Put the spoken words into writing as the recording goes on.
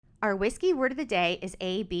Our whiskey word of the day is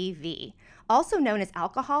ABV, also known as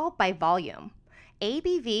alcohol by volume.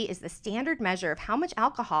 ABV is the standard measure of how much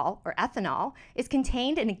alcohol, or ethanol, is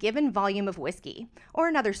contained in a given volume of whiskey, or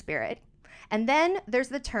another spirit. And then there's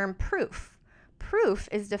the term proof. Proof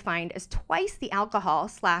is defined as twice the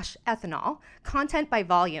alcohol/ethanol content by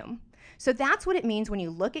volume. So that's what it means when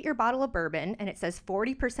you look at your bottle of bourbon and it says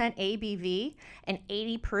 40% ABV and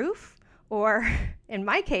 80 proof, or in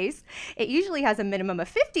my case, it usually has a minimum of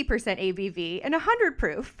 50% ABV and 100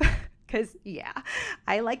 proof. Because, yeah,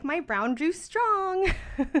 I like my brown juice strong.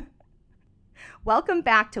 Welcome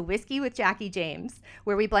back to Whiskey with Jackie James,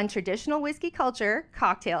 where we blend traditional whiskey culture,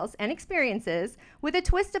 cocktails, and experiences with a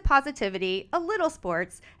twist of positivity, a little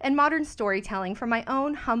sports, and modern storytelling from my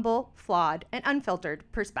own humble, flawed, and unfiltered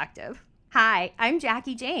perspective. Hi, I'm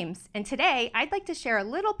Jackie James, and today I'd like to share a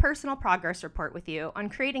little personal progress report with you on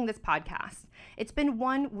creating this podcast. It's been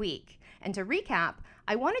 1 week, and to recap,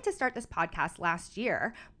 I wanted to start this podcast last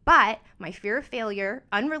year, but my fear of failure,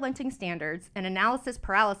 unrelenting standards, and analysis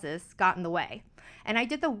paralysis got in the way, and I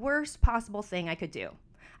did the worst possible thing I could do.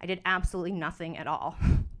 I did absolutely nothing at all.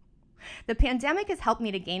 The pandemic has helped me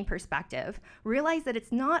to gain perspective, realize that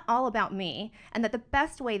it's not all about me, and that the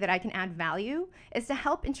best way that I can add value is to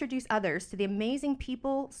help introduce others to the amazing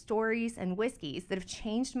people, stories, and whiskeys that have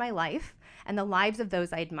changed my life and the lives of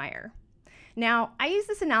those I admire. Now, I use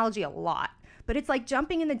this analogy a lot, but it's like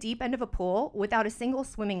jumping in the deep end of a pool without a single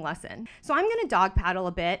swimming lesson. So I'm going to dog paddle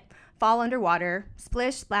a bit, fall underwater,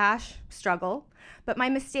 splish, splash, struggle, but my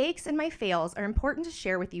mistakes and my fails are important to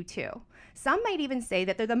share with you too. Some might even say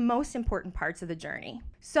that they're the most important parts of the journey.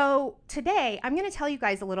 So today, I'm going to tell you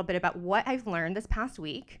guys a little bit about what I've learned this past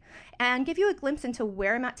week and give you a glimpse into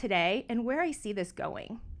where I'm at today and where I see this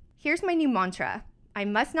going. Here's my new mantra. I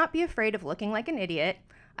must not be afraid of looking like an idiot.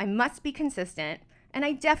 I must be consistent. And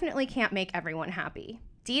I definitely can't make everyone happy.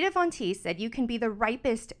 Dita Von Teese said you can be the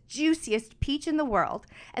ripest, juiciest peach in the world,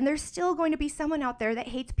 and there's still going to be someone out there that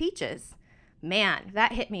hates peaches. Man,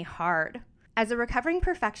 that hit me hard. As a recovering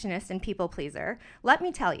perfectionist and people pleaser, let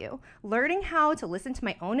me tell you, learning how to listen to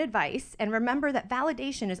my own advice and remember that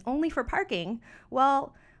validation is only for parking,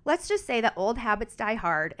 well, let's just say that old habits die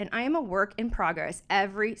hard, and I am a work in progress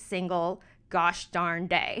every single gosh darn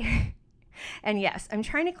day. And yes, I'm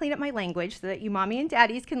trying to clean up my language so that you mommy and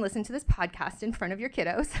daddies can listen to this podcast in front of your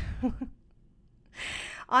kiddos.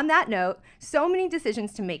 On that note, so many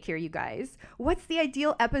decisions to make here, you guys. What's the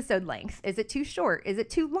ideal episode length? Is it too short? Is it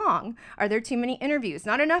too long? Are there too many interviews?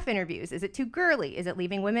 Not enough interviews? Is it too girly? Is it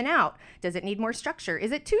leaving women out? Does it need more structure?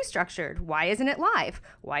 Is it too structured? Why isn't it live?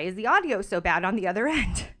 Why is the audio so bad on the other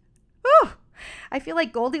end? Whew! I feel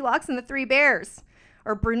like Goldilocks and the Three Bears,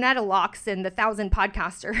 or Brunetta Locks and the 1,000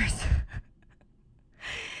 Podcasters.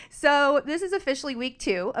 So this is officially week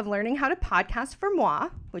 2 of learning how to podcast for moi,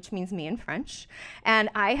 which means me in French, and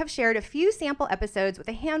I have shared a few sample episodes with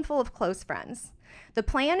a handful of close friends. The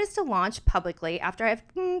plan is to launch publicly after I have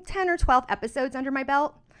 10 or 12 episodes under my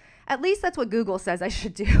belt. At least that's what Google says I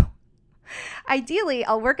should do. Ideally,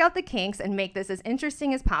 I'll work out the kinks and make this as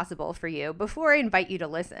interesting as possible for you before I invite you to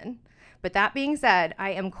listen. But that being said,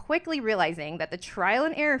 I am quickly realizing that the trial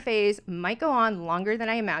and error phase might go on longer than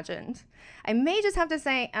I imagined. I may just have to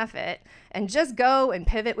say F it and just go and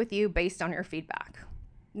pivot with you based on your feedback.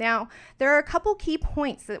 Now, there are a couple key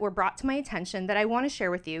points that were brought to my attention that I want to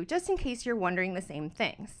share with you just in case you're wondering the same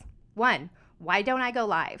things. 1, why don't I go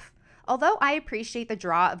live? Although I appreciate the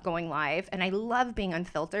draw of going live and I love being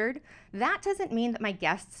unfiltered, that doesn't mean that my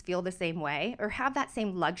guests feel the same way or have that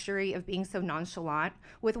same luxury of being so nonchalant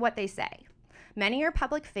with what they say. Many are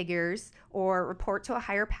public figures or report to a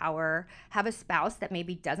higher power, have a spouse that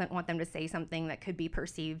maybe doesn't want them to say something that could be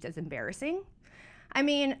perceived as embarrassing. I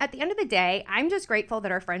mean, at the end of the day, I'm just grateful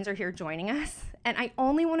that our friends are here joining us, and I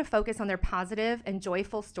only want to focus on their positive and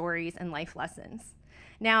joyful stories and life lessons.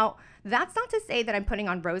 Now, that's not to say that I'm putting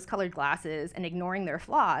on rose-colored glasses and ignoring their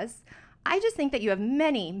flaws. I just think that you have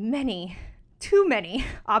too many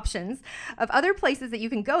options of other places that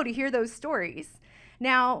you can go to hear those stories.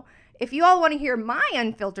 Now, if you all want to hear my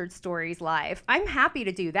unfiltered stories live, I'm happy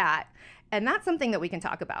to do that, and that's something that we can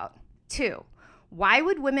talk about. 2, why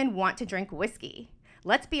would women want to drink whiskey?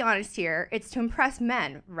 Let's be honest here, it's to impress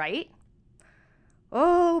men, right?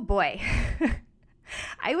 Oh boy.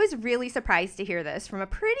 I was really surprised to hear this from a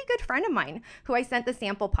pretty good friend of mine who I sent the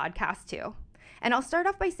sample podcast to. And I'll start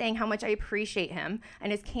off by saying how much I appreciate him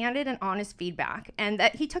and his candid and honest feedback, and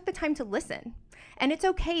that he took the time to listen. And it's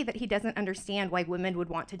okay that he doesn't understand why women would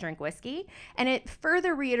want to drink whiskey, and it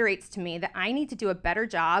further reiterates to me that I need to do a better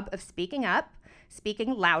job of speaking up,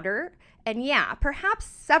 speaking louder, and yeah, perhaps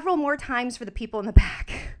several more times for the people in the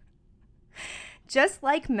back. Just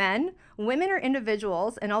like men, women are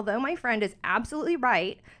individuals, and although my friend is absolutely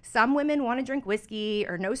right, some women want to drink whiskey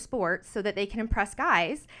or no sports so that they can impress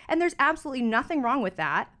guys, and there's absolutely nothing wrong with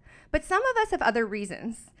that. But some of us have other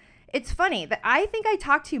reasons. It's funny that I think I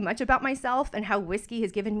talk too much about myself and how whiskey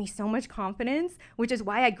has given me so much confidence, which is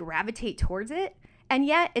why I gravitate towards it. And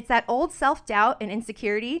yet, it's that old self-doubt and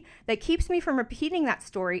insecurity that keeps me from repeating that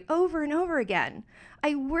story over and over again.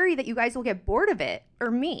 I worry that you guys will get bored of it,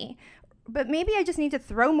 or me. But maybe I just need to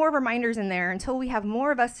throw more reminders in there until we have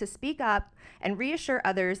more of us to speak up and reassure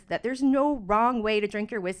others that there's no wrong way to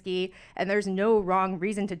drink your whiskey and there's no wrong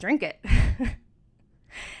reason to drink it.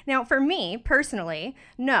 Now, for me, personally,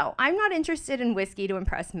 no, I'm not interested in whiskey to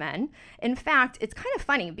impress men. In fact, it's kind of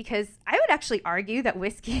funny because I would actually argue that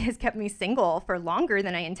whiskey has kept me single for longer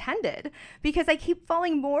than I intended because I keep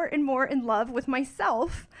falling more and more in love with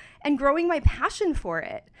myself and growing my passion for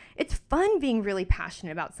it. It's fun being really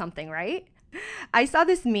passionate about something, right? I saw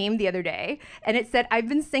this meme the other day, and it said, I've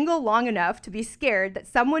been single long enough to be scared that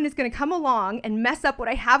someone is going to come along and mess up what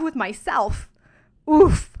I have with myself.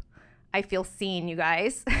 Oof. I feel seen, you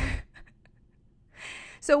guys.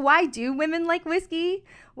 So why do women like whiskey?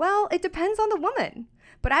 Well, it depends on the woman.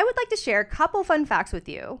 But I would like to share a couple fun facts with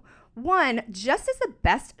you. One, just as the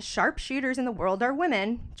best sharpshooters in the world are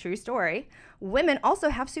women, true story, women also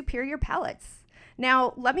have superior palates.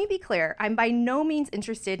 Now, let me be clear, I'm by no means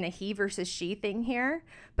interested in a he versus she thing here,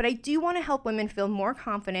 but I do want to help women feel more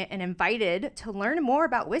confident and invited to learn more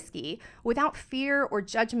about whiskey without fear or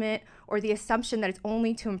judgment or the assumption that it's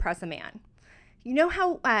only to impress a man. You know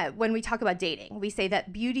how when we talk about dating, we say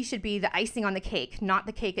that beauty should be the icing on the cake, not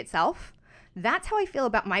the cake itself? That's how I feel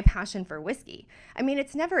about my passion for whiskey. I mean,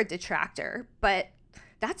 it's never a detractor, but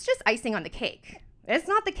that's just icing on the cake. It's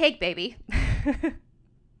not the cake, baby.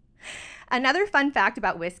 Another fun fact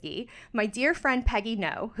about whiskey, my dear friend Peggy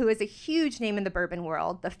No, who is a huge name in the bourbon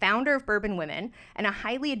world, the founder of Bourbon Women, and a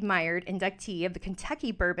highly admired inductee of the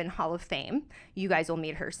Kentucky Bourbon Hall of Fame, you guys will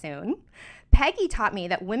meet her soon, Peggy taught me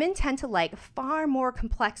that women tend to like far more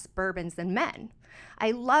complex bourbons than men.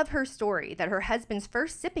 I love her story that her husband's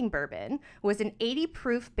first sipping bourbon was an 80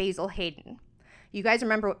 proof Basil Hayden. You guys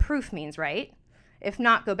remember what proof means, right? If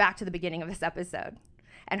not, go back to the beginning of this episode.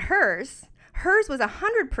 And hers was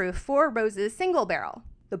 100 proof Four Roses single barrel.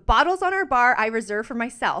 The bottles on our bar I reserve for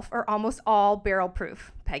myself are almost all barrel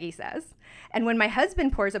proof, Peggy says. And when my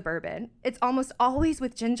husband pours a bourbon, it's almost always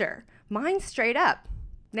with ginger. Mine's straight up.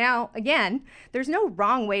 Now, again, there's no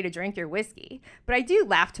wrong way to drink your whiskey, but I do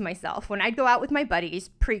laugh to myself when I'd go out with my buddies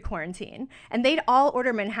pre-quarantine, and they'd all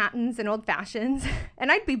order Manhattans and Old Fashions,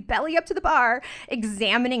 and I'd be belly up to the bar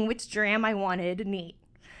examining which dram I wanted neat.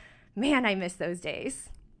 Man, I miss those days.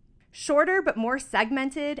 Shorter but more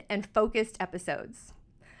segmented and focused episodes.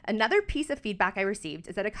 Another piece of feedback I received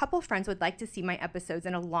is that a couple friends would like to see my episodes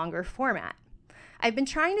in a longer format. I've been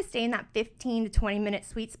trying to stay in that 15 to 20 minute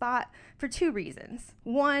sweet spot for two reasons.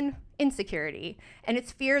 One, insecurity, and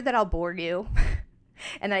it's fear that I'll bore you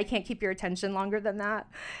and that I can't keep your attention longer than that.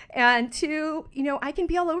 And two, I can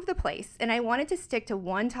be all over the place, and I wanted to stick to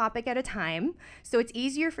one topic at a time so it's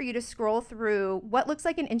easier for you to scroll through what looks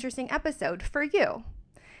like an interesting episode for you.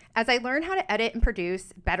 As I learn how to edit and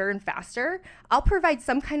produce better and faster, I'll provide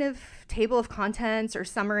some kind of table of contents or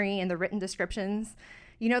summary in the written descriptions.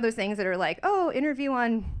 You know, those things that are like, oh, interview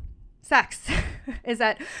on sex is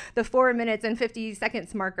at the 4 minutes and 50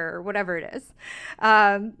 seconds marker or whatever it is.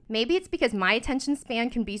 Maybe it's because my attention span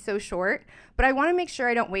can be so short, but I want to make sure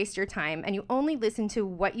I don't waste your time and you only listen to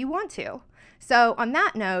what you want to. So on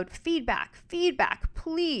that note, feedback,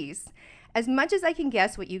 please. As much as I can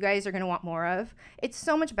guess what you guys are going to want more of, it's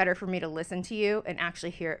so much better for me to listen to you and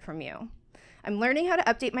actually hear it from you. I'm learning how to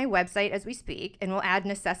update my website as we speak, and we'll add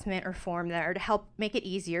an assessment or form there to help make it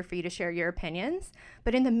easier for you to share your opinions.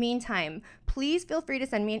 But in the meantime, please feel free to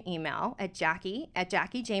send me an email at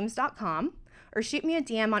jackie@jackiejames.com or shoot me a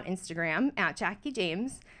DM on Instagram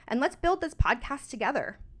 @JackieJames, and let's build this podcast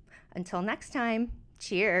together. Until next time,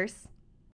 cheers.